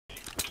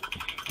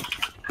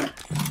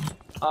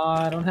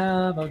I don't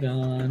have a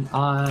gun.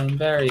 I'm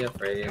very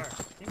afraid.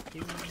 Thank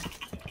you.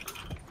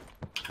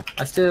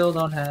 I still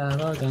don't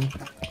have a gun.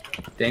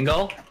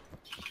 Dingle?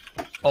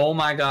 Oh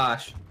my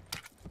gosh.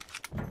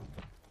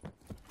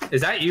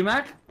 Is that you,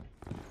 Mac?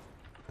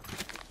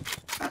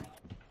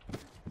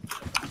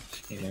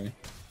 Can you hear me?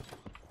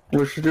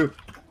 What should you do?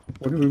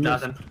 What do we miss?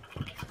 Nothing.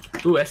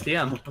 Ooh,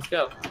 SDM. Let's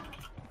go.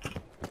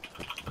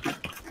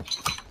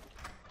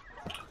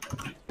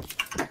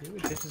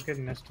 This is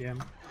getting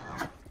SDM.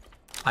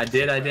 I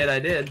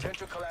did.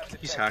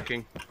 He's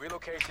hacking.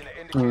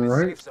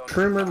 Alright,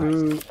 streamer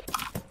loot.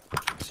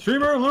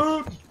 Streamer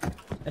loot!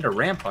 And a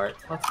rampart.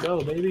 Let's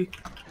go, baby.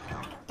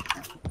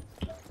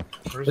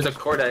 There's a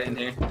cordite in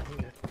here.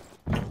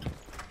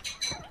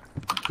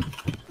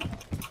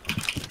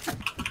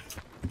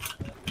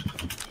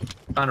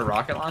 Found a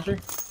rocket launcher.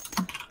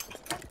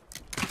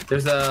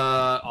 There's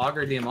a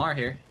auger DMR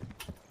here.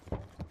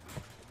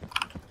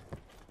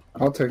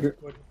 I'll take it.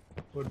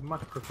 Would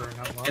much prefer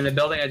not one. In the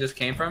building I just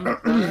came from.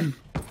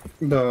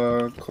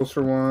 The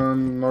closer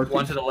one, northeast.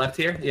 One to the left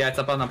here. Yeah, it's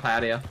up on the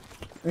patio.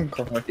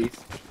 Okay.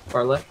 Northeast.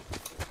 Far left.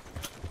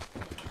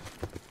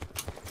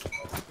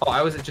 Oh,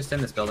 I was just in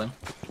this building.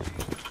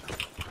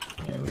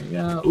 Here we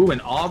go. Ooh, an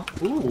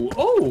AUB. Ooh,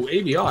 oh,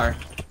 ABR.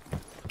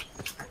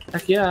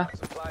 Heck yeah.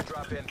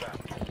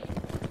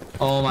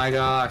 Oh my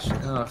gosh.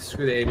 Oh,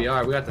 screw the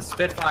ABR. We got the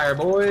Spitfire,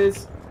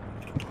 boys.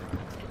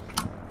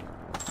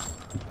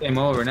 Game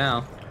over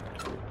now.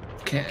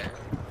 Okay.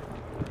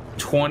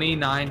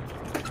 29.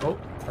 Oh,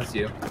 that's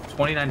you.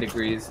 29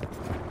 degrees.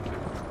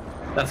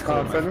 That's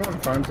cool. If anyone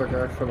finds like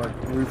actual like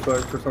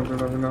reflex or something,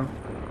 let me know.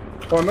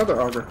 Oh,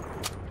 another auger.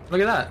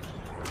 Look at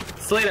that.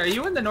 Slade, are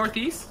you in the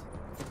northeast?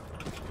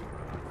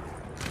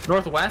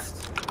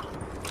 Northwest?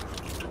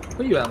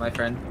 Where you at, my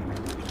friend?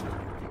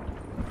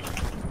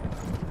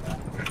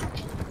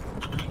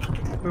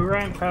 We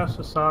ran past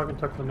the SOG and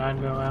took the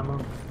 9mm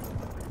ammo.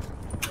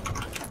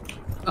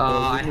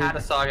 I had a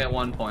SOG at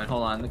one point.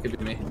 Hold on, that could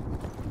be me.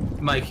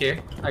 Mike here.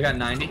 I got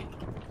 90.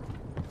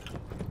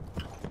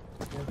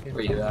 Okay.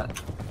 Where you at?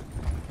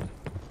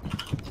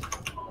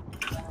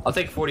 I'll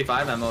take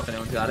 45 ammo if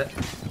anyone's got it.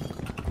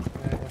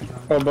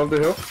 Oh, above the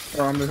hill?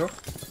 Or on the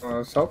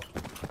hill? South?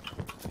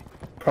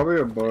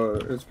 Probably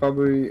above. It's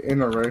probably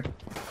in array.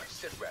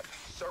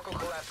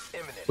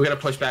 We gotta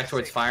push back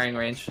towards firing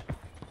range.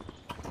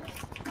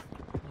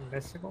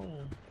 Let's go.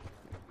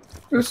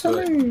 There's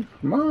something.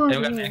 And we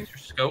got an extra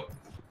scope.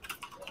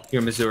 Here,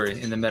 Missouri,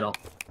 in the middle.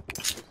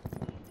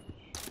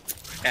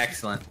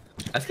 Excellent.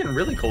 That's getting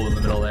really cold in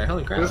the middle there.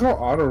 Holy crap. There's no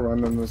auto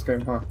run in this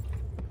game, huh?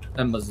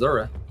 And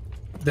Missouri.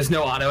 There's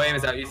no auto aim,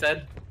 is that what you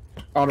said?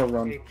 Auto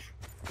run.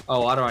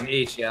 Oh, auto on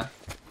H, yeah.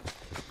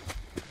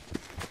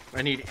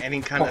 I need any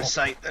kind of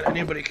sight that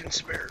anybody can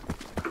spare.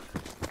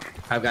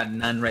 I've got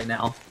none right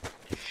now.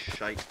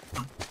 Shite.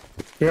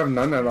 You have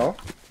none at all?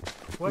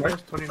 What What?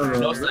 is 29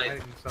 No sight.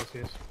 in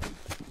Celsius?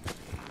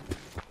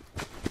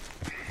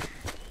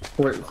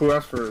 Wait, who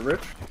asked for it?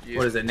 Rich? Yeah.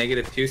 What is it,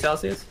 -2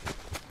 Celsius?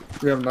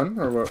 You have none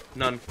or what?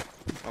 None.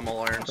 I'm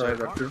all iron Sorry, I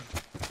sight. got you.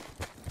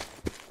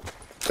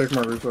 Take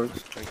my reflex.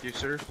 Thank you,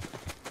 sir.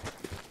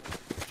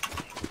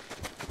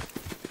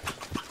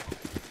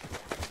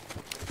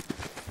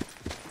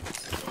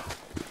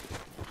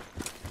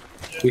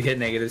 We hit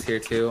negatives here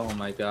too. Oh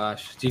my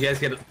gosh. Do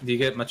you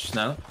get much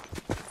snow?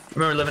 I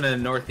remember living in the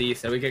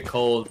northeast and we get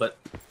cold, but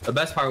the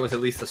best part was at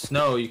least the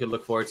snow you could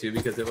look forward to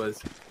because it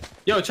was.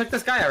 Yo, check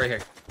this guy out right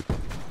here.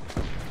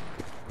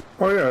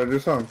 Oh yeah, I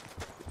just saw him.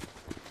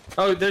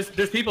 Oh, there's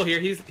people here.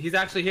 He's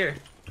actually here.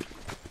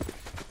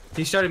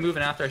 He started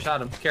moving after I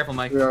shot him. Careful,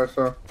 Mike. Yeah, I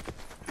saw.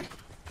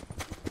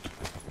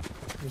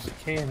 There's a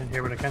can in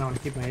here, but I kind of want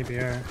to keep my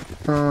ABR.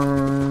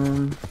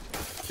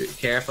 Be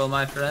careful,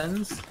 my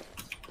friends.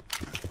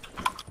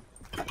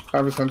 I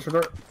have a sensor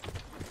dart.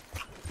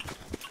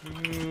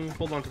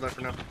 Hold on to that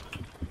for now.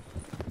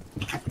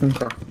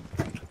 Okay.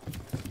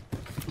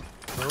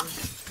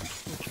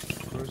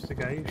 Where's the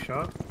guy you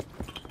shot?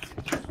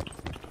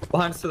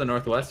 Behind us to the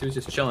northwest. He was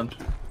just chilling.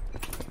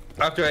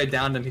 After I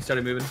downed him, he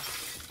started moving.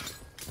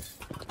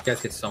 You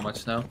guys get so much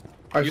snow.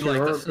 I You see like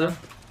her the up snow?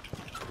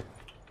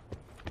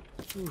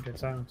 there. Ooh, dead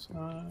silence.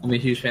 I'm a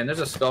huge fan. There's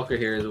a skulker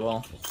here as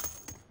well.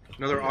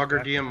 Another auger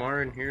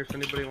DMR in here if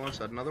anybody wants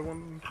another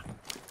one.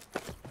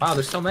 Wow,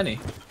 there's so many.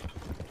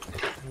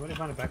 Anybody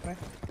find a backpack?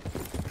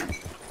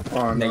 Oh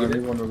no, I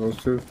Negative. need one of those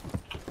too.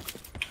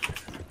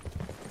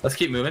 Let's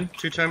keep moving.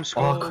 2 times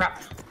skull. Oh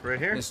crap. Right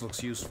here. This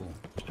looks useful.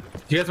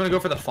 Do you guys want to go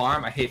for the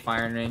farm? I hate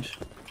firing range.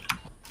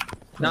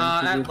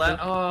 Nah,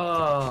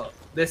 oh,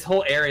 this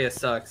whole area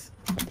sucks.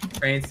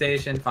 Train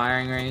station,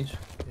 firing range.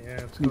 Yeah,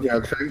 let's go. Yeah,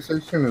 train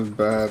station is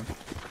bad.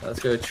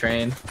 Let's go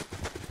train.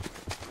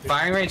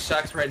 Firing range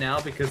sucks right now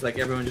because like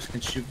everyone just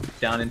can shoot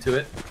down into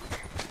it.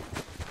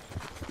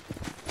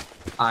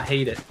 I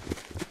hate it.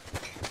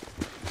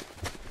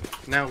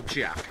 Now,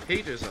 Jack,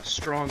 hate is a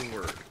strong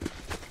word.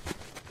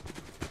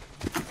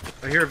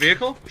 I hear a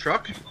vehicle?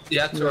 Truck?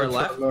 Yeah, to our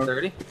left,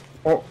 30.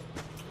 Oh,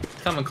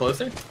 Coming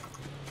closer.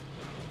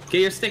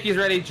 Get your stickies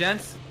ready,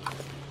 gents.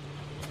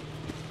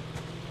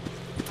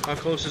 How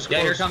close is close?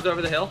 Yeah, here comes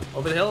over the hill.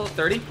 Over the hill,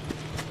 30.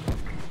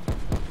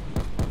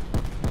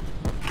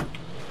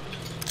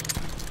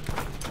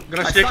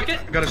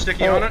 Got a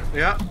sticky on it.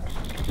 Yeah.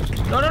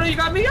 No, you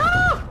got me.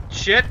 Oh!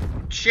 Shit.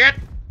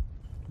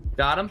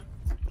 Got him.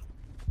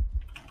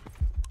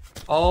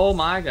 Oh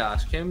my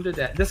gosh, came to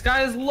death. This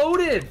guy is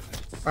loaded.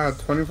 I have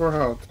 24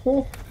 health.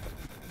 Oh.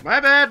 My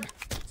bad.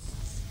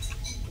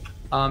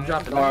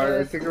 Drop it.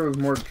 I think it was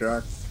more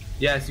Jack.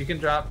 Yes, you can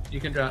drop. You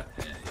can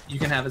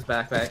have his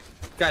backpack.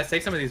 Guys,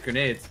 take some of these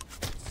grenades.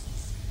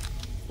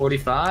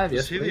 45.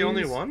 Yes, Is he please. the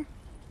only one?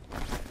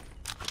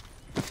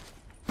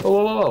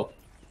 Whoa.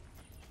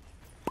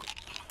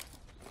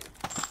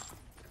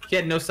 He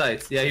had no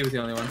sights. Yeah, he was the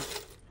only one.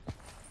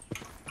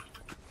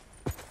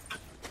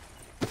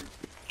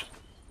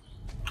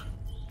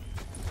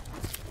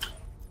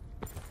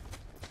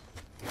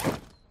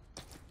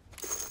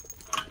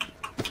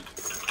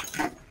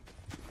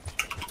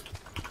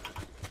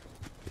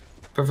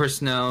 Prefer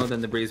snow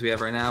than the breeze we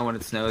have right now. When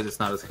it snows, it's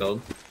not as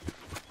cold.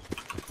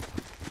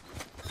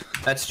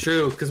 That's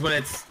true, because when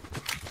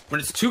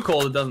it's too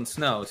cold, it doesn't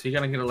snow. So you're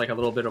gonna get like a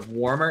little bit of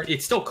warmer.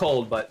 It's still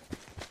cold, but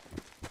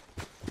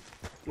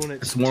When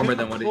it's warmer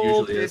than what it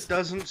cold, usually is. It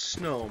doesn't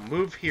snow.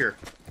 Move here.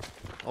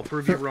 I'll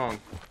prove you wrong.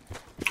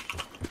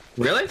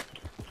 Really?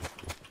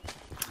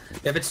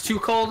 If it's too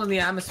cold in the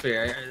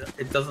atmosphere,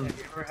 it doesn't. Have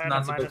you ever It's had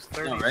not a supposed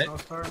to -30 snow, right?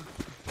 snowstorm?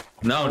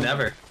 No,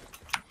 never.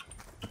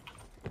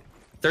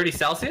 30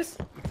 Celsius?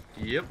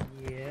 Yep.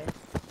 Yeah.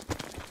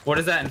 What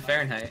is that in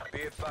Fahrenheit?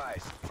 Be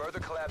advised, further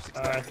collapse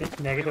I think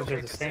negatives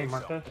are the same,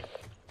 aren't they?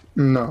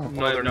 No.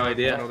 I have no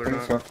idea. No, I they're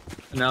think not.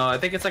 so. No, I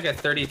think it's like a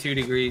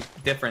 32-degree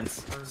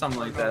difference, Or-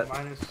 something or like no,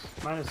 that.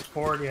 minus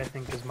 40, I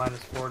think, is minus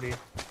 40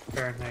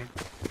 Fahrenheit.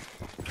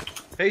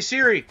 Hey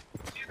Siri,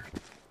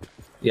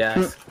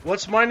 Yes.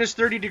 what's minus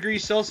 30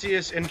 degrees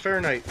Celsius in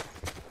Fahrenheit?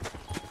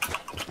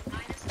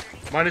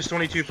 Minus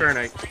 22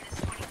 Fahrenheit.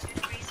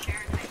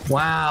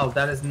 Wow,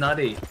 that is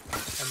nutty.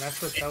 And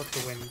that's without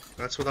the wind.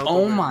 That's without the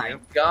Oh wind, my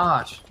yep.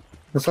 gosh.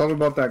 It's all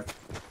about that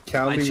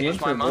Cali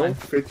changed my winter, mind.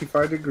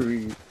 55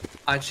 degrees.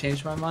 I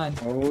changed my mind.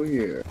 Oh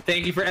yeah.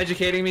 Thank you for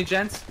educating me,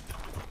 gents.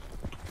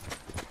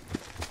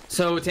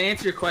 So, to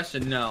answer your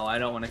question, no, I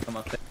don't want to come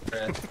up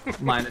there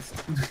at minus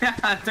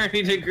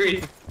 30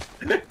 degrees.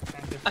 And to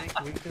think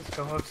we just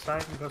go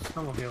outside and go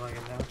snowmobiling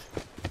it now.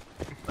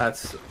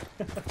 That's...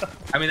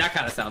 I mean, that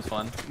kind of sounds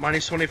fun.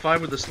 Minus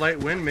 25 with a slight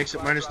wind makes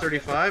it minus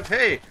 35.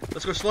 Hey,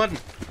 let's go sledding.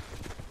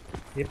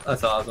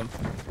 That's awesome.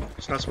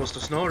 It's not supposed to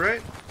snow,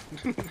 right?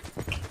 Do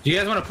you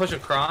guys want to push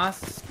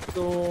across?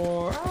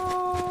 Or...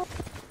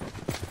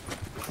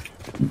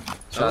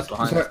 Shots Is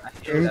behind us. that I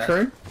hear in that.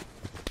 train?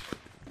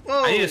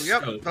 Whoa, I need a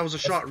yep, scope. that was a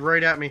shot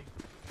right at me.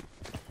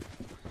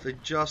 They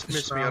just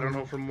missed me, I don't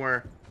know from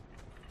where.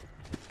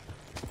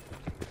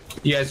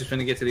 You guys just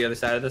gonna get to the other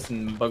side of this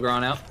and bugger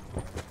on out?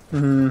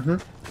 Mm-hmm.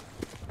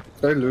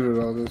 They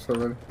looted all this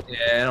already. Yeah,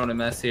 I don't want to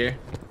mess here.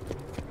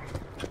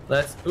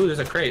 Let's... Ooh, there's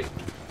a crate.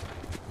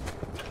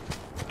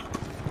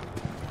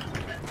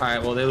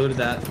 Alright, well, they looted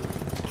that.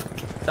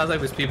 Sounds like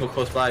there's people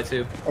close by,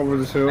 too. Over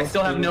this hill. I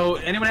still have no...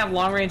 Anyone have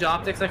long-range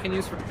optics I can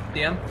use for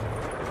DM?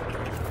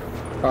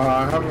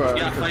 I have a...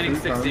 Yeah, fighting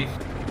 60.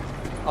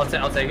 I'll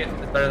take it.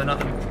 It's better than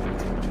nothing.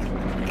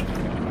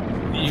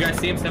 You guys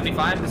see him?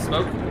 75? The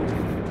smoke?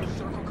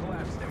 Circle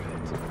collapse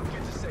imminent.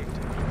 Get to safety.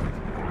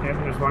 Yeah,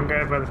 there's one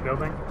guy by the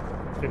building.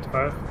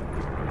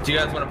 55. Do you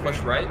guys want to push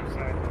right?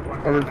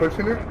 Are we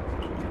pushing it?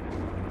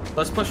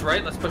 Let's push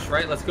right. Let's push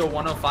right. Let's go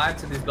 105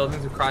 to these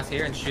buildings across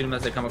here and shoot them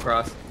as they come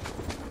across.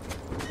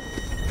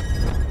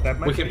 That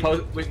might We can be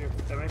pose-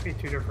 that might be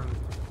two different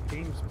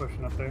teams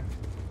pushing up there.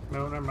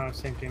 No, never mind,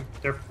 same team.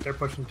 They're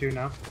pushing two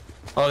now.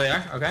 Oh, they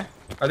are? Okay.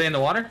 Are they in the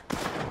water?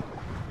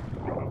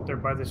 Oh, they're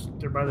by the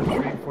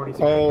stream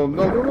 43. Oh,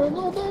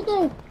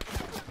 no.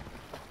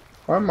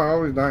 Why am I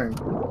always dying?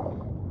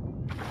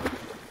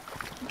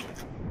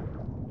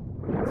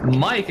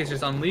 Mike is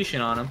just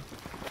unleashing on him.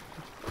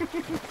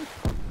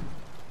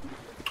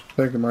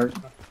 Thank you, Mike.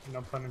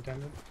 No pun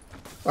intended.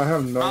 I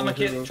have no...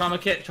 Trauma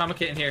kit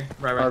in here.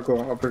 Right. Alright,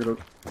 cool. I'll pick it up.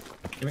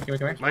 Come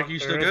here. Mike, you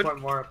still There is good? one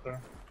more up there.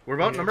 We're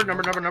about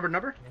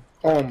number?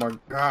 Oh my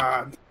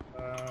god.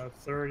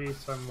 30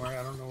 somewhere.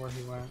 I don't know where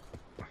he went.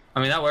 I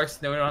mean, that works.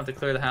 Then we don't have to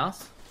clear the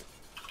house.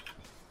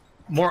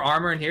 More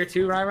armor in here,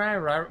 too,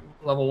 right?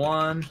 Level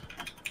 1.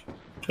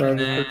 Right, Nah.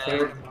 just pick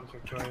it up. Once or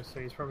twice, so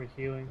he's probably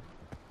healing.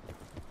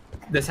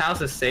 This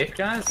house is safe,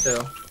 guys,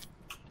 so...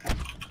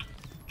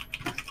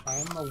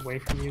 I'm away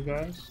from you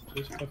guys,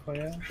 just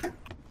FYI.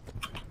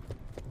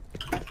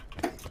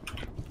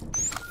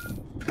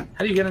 How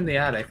do you get in the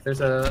attic? There's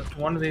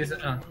one of these...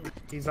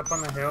 He's up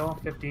on the hill,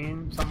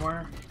 15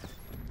 somewhere.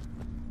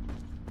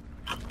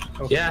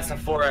 Oh, Yeah, it's a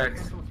 4X.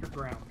 Careful with your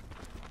ground.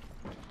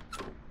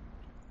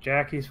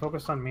 Jack, he's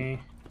focused on me.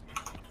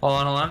 Hold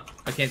on.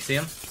 I can't see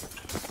him.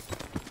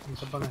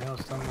 He's up on the hill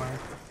somewhere.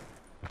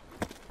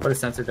 Put a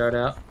sensor dart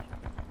out.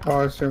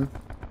 Oh, I see him.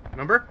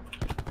 Number?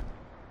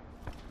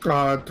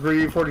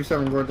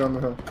 347 going down the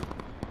hill.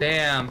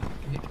 Damn.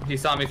 He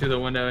saw me through the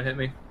window and hit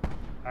me.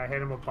 I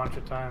hit him a bunch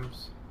of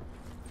times.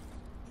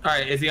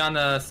 Alright, is he on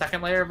the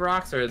second layer of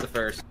rocks or the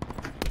first?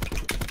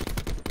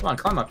 Come on,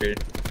 climb up here.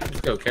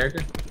 Let's go,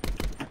 character.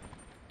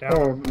 Down.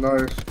 Oh,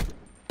 nice.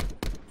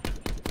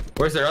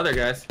 Where's their other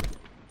guys?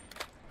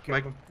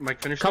 Mike,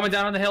 finish. Coming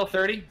down on the hill,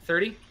 30.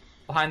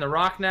 Behind the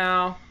rock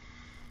now.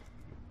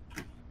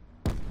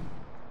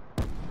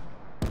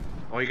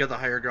 Oh, you got the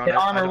higher ground. Hit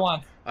armor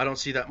one. I don't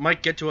see that.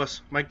 Mike, get to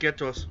us. Mike, get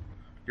to us.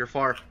 You're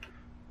far.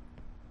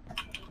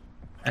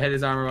 I hit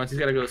his armor once. He's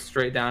got to go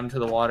straight down into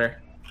the water.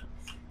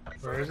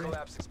 Where is he?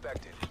 Collapse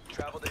expected.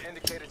 Travel to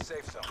indicated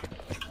safe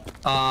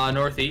zone.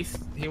 Northeast.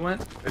 He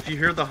went. If you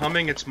hear the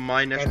humming, it's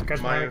my next.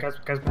 Guys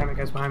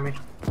behind me.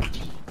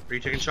 Are you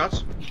taking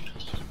shots?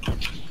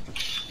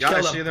 Yeah, Kill I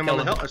him, see them kill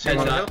on the him. hill. I see them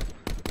on the hill.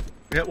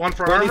 Headshot. Hit one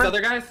for Where are armor. these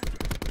other guys?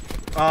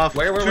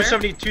 Where?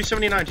 270,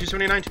 279,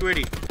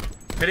 280.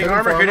 Hitting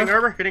armor, hitting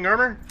armor, hitting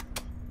armor.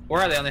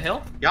 Where are they? On the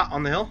hill? Yeah,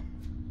 on the hill.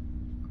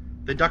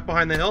 They duck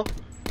behind the hill.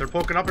 They're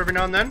poking up every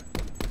now and then.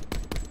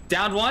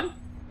 Down one.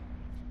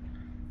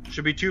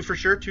 Should be two for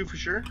sure, two for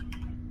sure.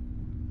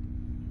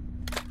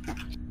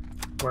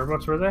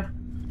 Whereabouts were they?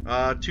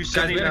 Guys,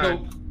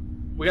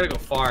 279. we gotta go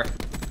far.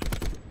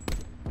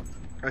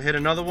 I hit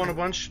another one a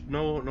bunch.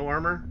 No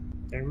armor.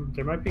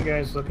 There might be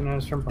guys looking at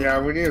us from.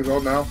 Yeah, we need to go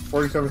now.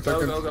 47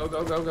 seconds.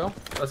 Go.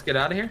 Let's get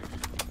out of here.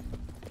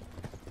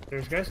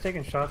 There's guys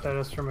taking shots at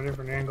us from a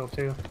different angle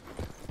too.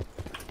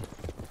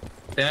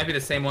 They might be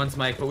the same ones,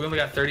 Mike, but we only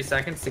got 30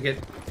 seconds to get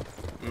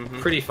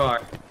pretty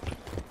far.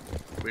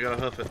 We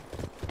gotta hoof it.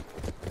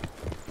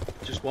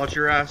 Just watch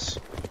your ass.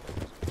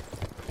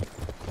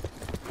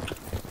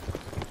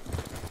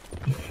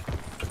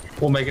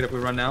 We'll make it if we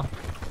run now.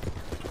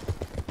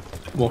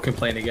 We'll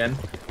complain again.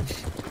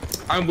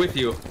 I'm with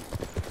you.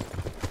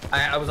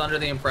 I was under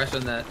the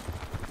impression that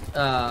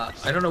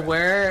I don't know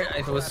where,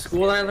 if it was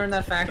school I learned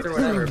that fact or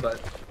whatever,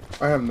 but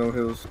I have no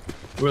hills.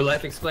 real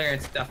life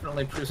experience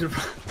definitely proves it.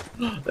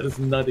 That is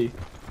nutty.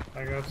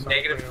 I got some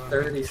Negative for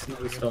you. 30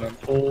 snowstorm.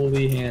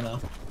 Holy Hannah.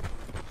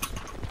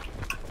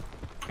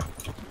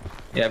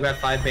 Yeah, I've got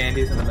 5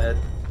 bandies in the med.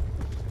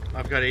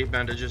 I've got 8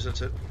 bandages,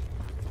 that's it.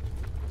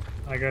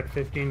 I got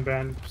 16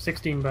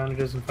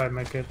 bandages and 5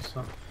 medkits.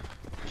 So.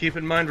 Keep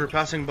in mind we're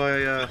passing by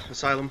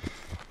Asylum.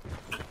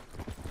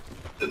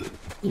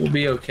 We'll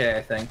be okay,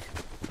 I think.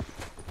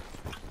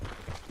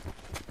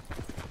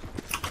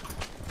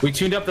 We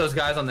tuned up those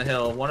guys on the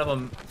hill.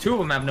 Two of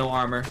them have no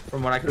armor,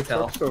 from what I could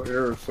tell. I'm still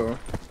here, so.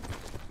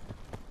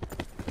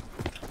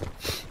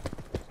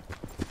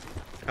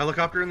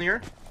 Helicopter in the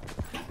air?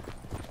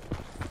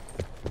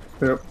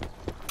 Yep.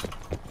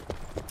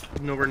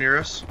 Nowhere near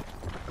us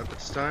at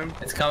this time.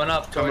 It's coming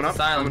up. Coming up,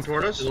 Silence,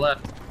 coming toward us. To the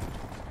left.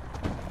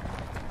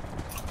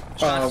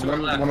 Shots to the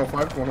left.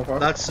 105.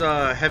 That's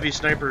heavy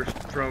sniper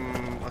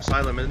from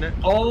Asylum, isn't it?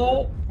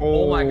 Oh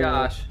my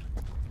gosh.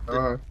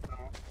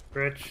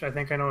 Rich, I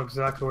think I know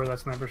exactly where that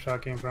sniper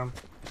shot came from.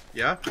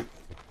 Yeah?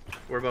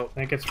 Where about? I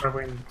think it's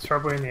probably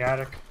in the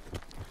attic.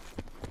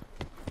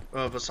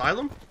 Of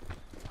Asylum?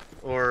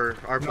 Or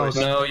our place?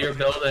 No, your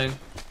building.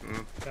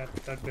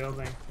 That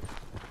building.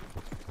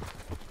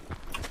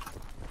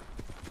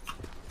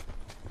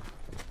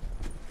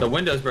 The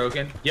window's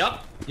broken.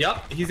 Yup,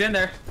 he's in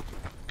there.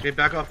 Okay,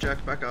 back off,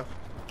 Jack, back off.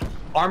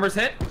 Armor's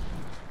hit.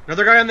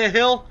 Another guy on the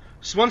hill.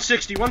 It's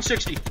 160,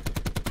 160.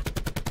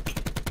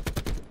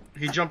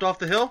 He jumped off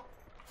the hill.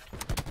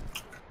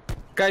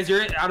 Guys,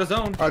 you're out of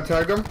zone. I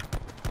tagged him.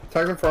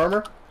 Tagged him for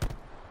armor.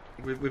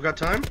 We've got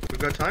time.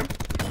 We've got time.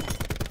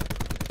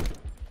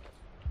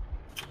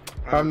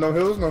 I have no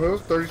hills.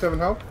 37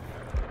 health.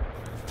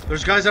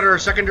 There's guys at our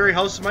secondary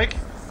house, Mike.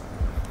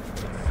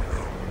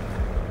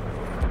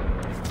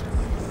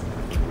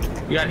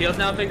 You got heals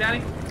now, Big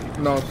Daddy?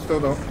 No, still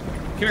don't.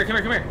 Come here. I'm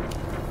right here.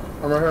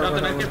 Drop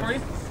the medkit for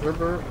you?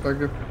 Ripper, thank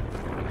you.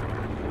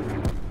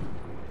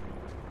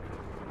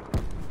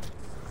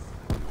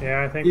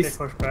 Yeah, I think they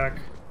pushed back.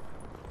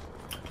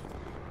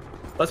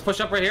 Let's push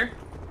up right here.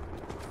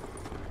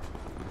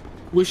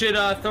 We should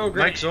throw a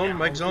grenade.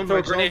 Mike zone. Throw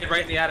a grenade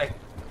right in the attic.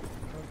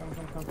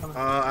 Come.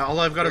 All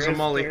I've got is a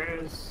molly.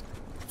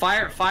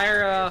 Fire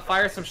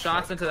some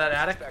shots into that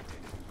attic.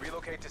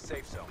 Relocate to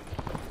safe zone.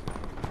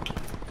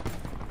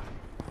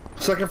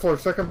 Second floor.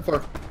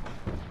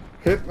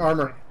 Hit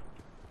armor.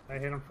 I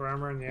hit him for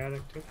armor in the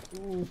attic too.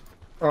 Ooh.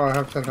 Oh, I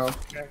have 10 health.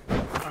 Okay.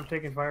 I'm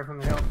taking fire from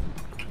the hill.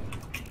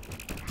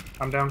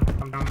 I'm down.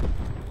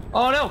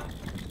 Oh no!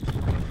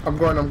 I'm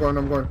going.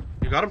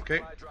 You got him? Okay.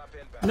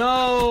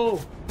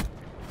 No!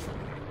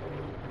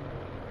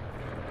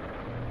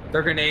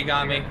 Their grenade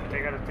got me. They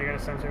got a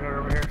sensor guard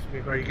over here. Should be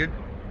Are you good?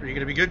 Are you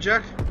gonna be good,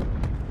 Jack?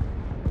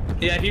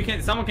 Yeah,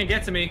 if someone can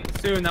get to me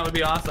soon, that would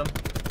be awesome.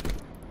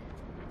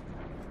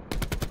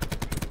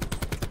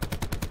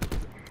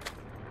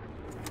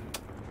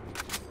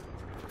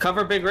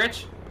 Cover Big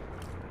Rich.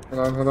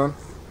 Hold on.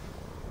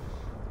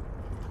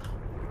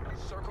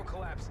 Circle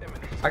collapse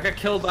imminent. I got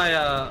killed by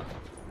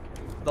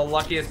the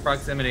luckiest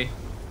proximity.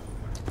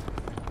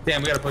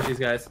 Damn, we gotta push these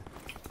guys.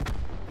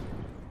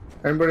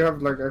 Anybody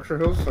have like extra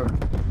hills? Or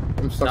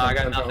I'm stuck. No, on I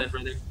got 10 nothing, health.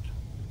 brother.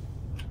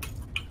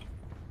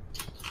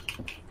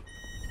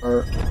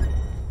 Alright.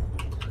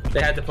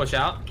 They had to push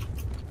out.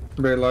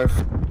 Great life.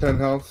 10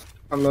 health.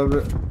 I love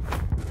it.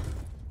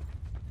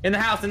 In the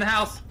house, in the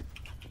house.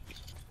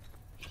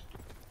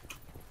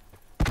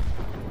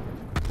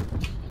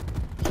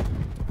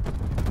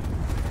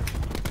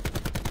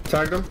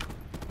 Tagged him.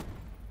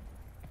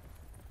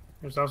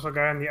 There's also a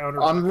guy on the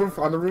outer. On the roof,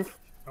 on the roof.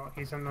 Oh,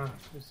 he's in the.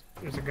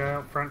 There's a guy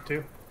out front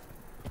too.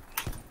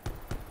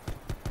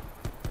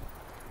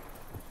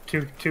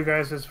 Two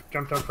guys just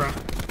jumped out front.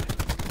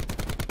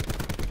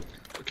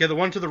 Okay, the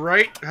one to the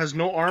right has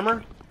no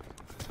armor.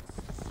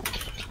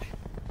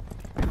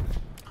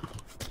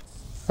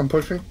 I'm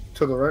pushing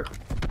to the right.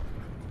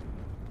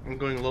 I'm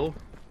going low.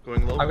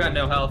 Going low. I've got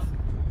no health.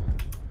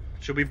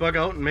 Should we bug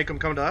out and make them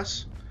come to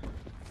us?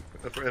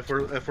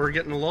 If we're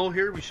getting low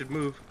here, we should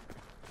move.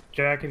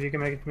 Jack, if you can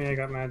make it to me, I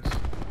got meds.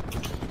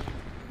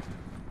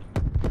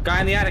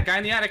 Guy in the attic, guy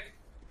in the attic.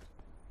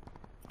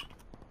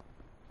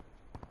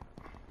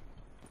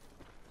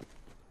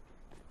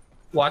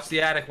 Watch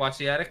the attic, watch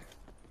the attic.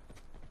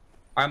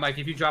 Alright, Mike,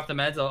 if you drop the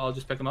meds, I'll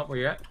just pick them up where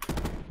you're at.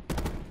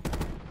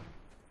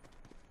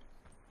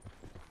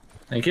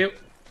 Thank you.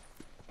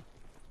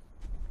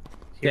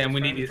 Damn, we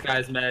need these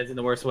guys' meds in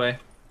the worst way.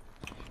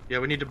 Yeah,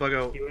 we need to bug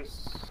out. He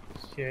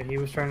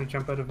was trying to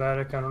jump out of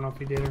attic. I don't know if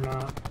he did or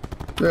not.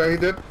 Yeah, he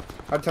did.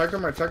 I tagged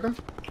him, I tagged him.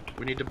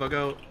 We need to bug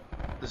out.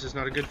 This is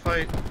not a good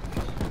fight.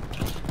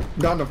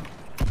 Down him.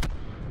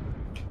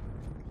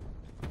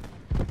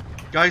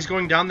 Guys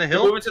going down the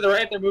hill. They're moving to the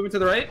right, they're moving to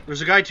the right.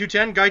 There's a guy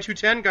 210, guy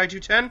 210, guy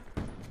 210.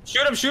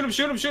 Shoot him, shoot him,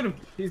 shoot him, shoot him.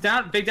 He's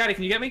down. Big Daddy,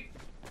 can you get me?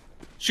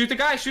 Shoot the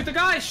guy, shoot the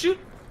guy, shoot.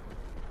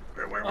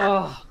 Where?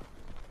 Oh.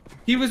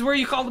 He was where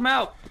you called him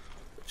out.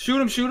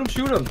 Shoot him, shoot him,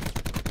 shoot him.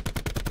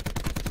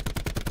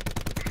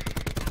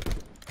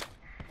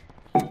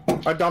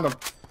 I downed him.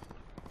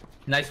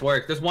 Nice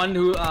work. There's one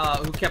who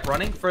kept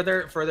running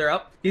further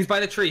up. He's by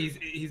the tree.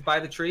 He's by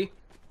the tree.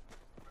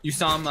 You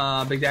saw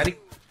him, Big Daddy?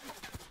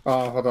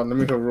 Hold on, let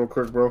me heal real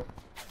quick, bro.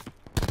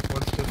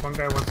 There's one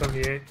guy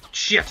 178.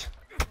 Shit!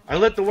 I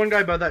lit the one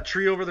guy by that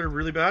tree over there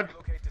really bad.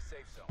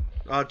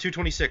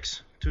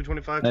 226.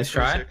 225, nice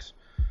 226. Try.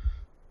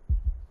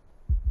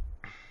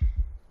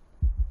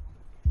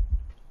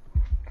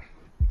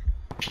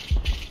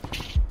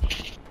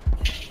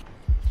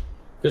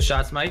 Good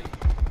shots, Mike.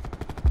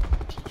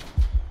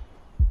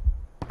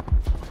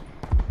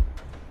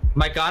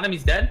 Mike got him,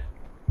 he's dead.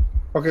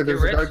 Okay,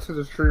 there's a guy to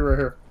this tree right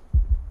here.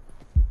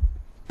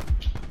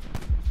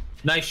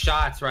 Nice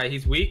shots, right?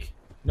 He's weak.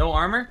 No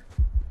armor.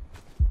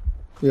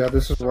 Yeah,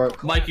 this is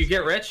what. Mike, you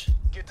get rich,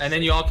 and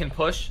then you all can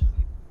push.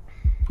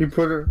 You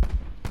put it.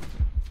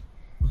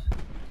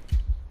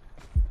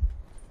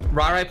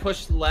 Rai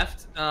push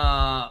left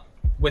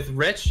with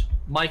Rich.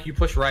 Mike, you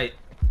push right.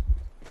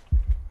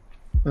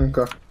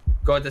 Okay.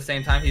 Go at the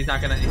same time. He's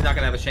not gonna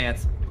have a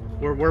chance.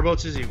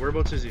 Whereabouts is he?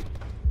 Whereabouts is he?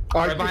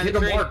 I Right behind hit the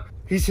him tree. hard.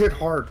 He's hit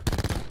hard.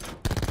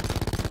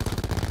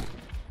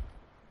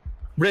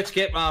 Rich,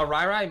 get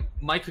Rai.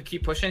 Mike could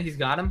keep pushing. He's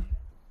got him.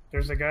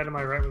 There's a guy to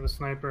my right with a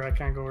sniper. I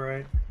can't go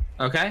right.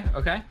 Okay,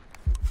 okay.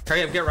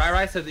 Hurry up, get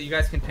Rai so that you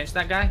guys can pinch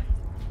that guy.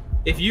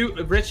 If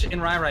Rich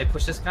and Rai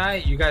push this guy,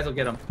 you guys will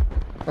get him.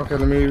 Okay,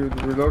 let me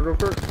reload real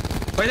quick.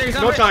 Wait, there he's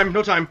on. No time,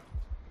 no time.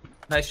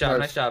 Nice job, Nice.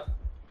 nice job.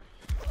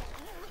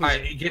 All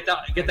right, get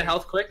the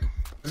health quick,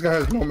 This guy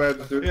has no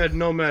meds, dude. He had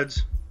no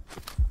meds.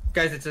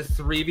 guys. It's a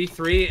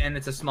 3v3 and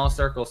it's a small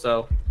circle,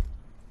 so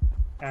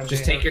And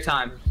just they take have your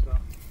time. snipers,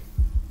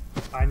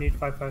 so. I need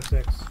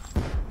 5.56.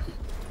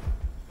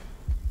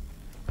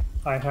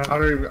 I have. I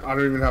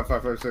don't even have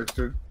 5.56,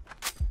 dude.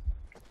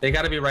 They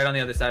got to be right on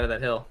the other side of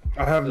that hill.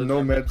 I have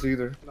no meds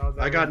either. No,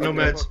 I got no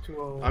meds.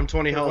 I'm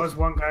 20 There health. was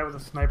one guy with a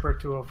sniper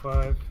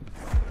 205.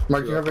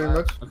 Mike, you have any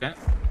meds? Okay.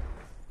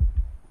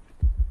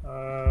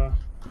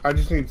 I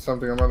just need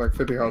something. I'm at like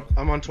 50 health.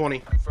 I'm on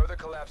 20. Further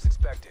collapse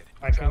expected.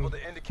 I can- Travel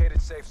to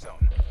indicated safe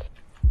zone.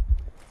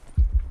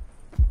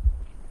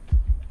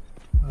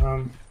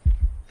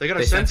 They got a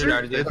They sensor sensor?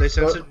 darted you. They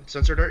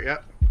sensor dart, yeah.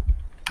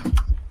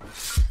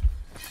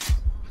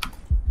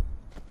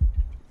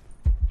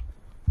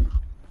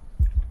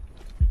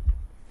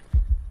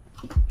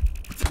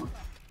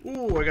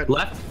 Ooh, I got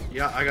Left?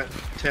 Yeah, I got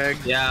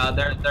tagged. Yeah,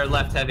 they're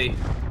left heavy.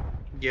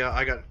 Yeah,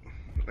 I got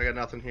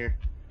nothing here.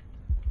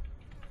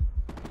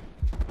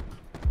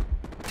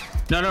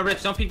 No,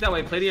 Rich, don't peek that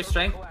way. Play to your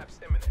strength. Collapse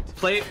imminent.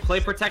 Play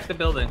protect the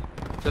building.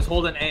 Just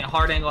hold a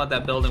hard angle at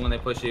that building when they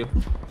push you.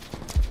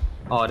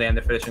 Oh damn,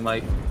 they're finishing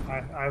Mike.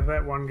 I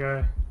bet one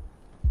guy.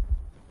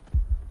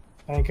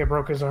 I think I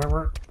broke his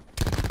armor.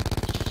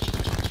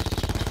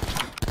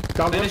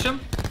 Down Finish one.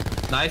 him.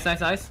 Nice.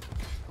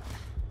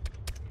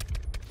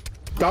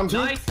 Down two.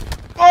 Nice.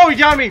 Oh, he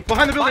got me!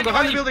 Behind the building,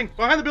 Behind you.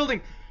 behind the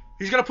building!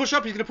 He's gonna push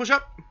up,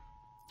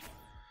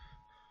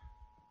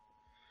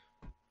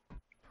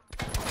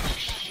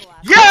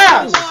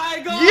 Yes! Oh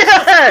my God.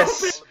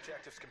 Yes! All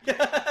objectives complete.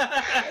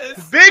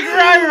 Yes. Big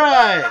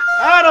Rai!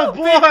 Atta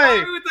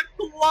boy! With the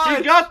clutch.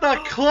 He got the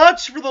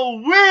clutch for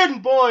the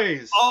win,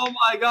 boys! Oh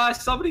my gosh,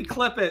 somebody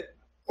clip it.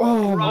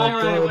 Oh my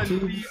Rai god, went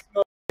dude. beast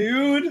mode.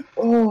 Dude.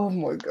 Oh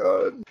my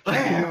god.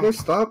 Can you guys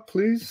stop,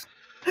 please?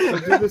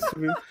 Don't do this to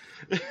me.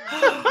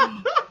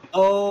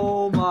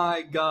 Oh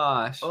my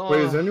gosh.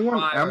 Wait, is anyone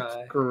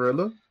amped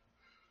Gorilla?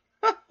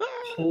 It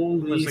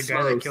Holy was the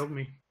guy that smokes. killed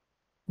me.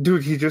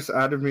 Dude, he just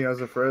added me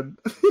as a friend.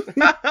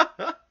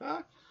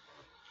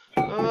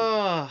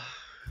 Oh.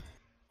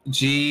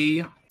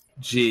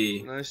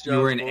 GG. Nice job, You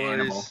were an boys.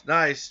 animal.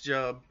 Nice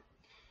job.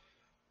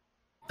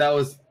 That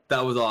was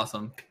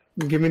awesome.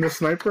 Give me the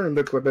sniper and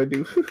look what I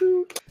do.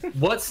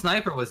 What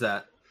sniper was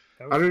that?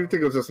 That I was don't even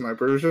think it was a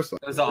sniper. It was just It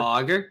was an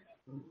auger?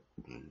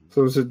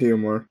 so it was a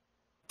DMR.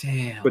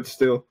 Damn. But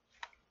still,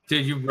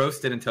 Dude, you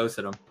roasted and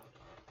toasted him.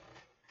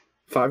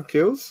 5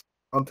 kills?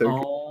 I'll take it.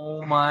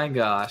 Oh my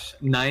gosh.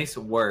 Nice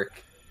work.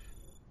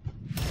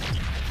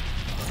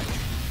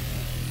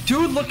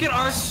 Dude, look at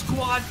our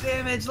squad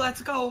damage.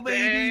 Let's go,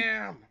 baby.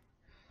 Damn.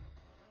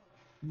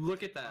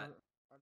 Look at that.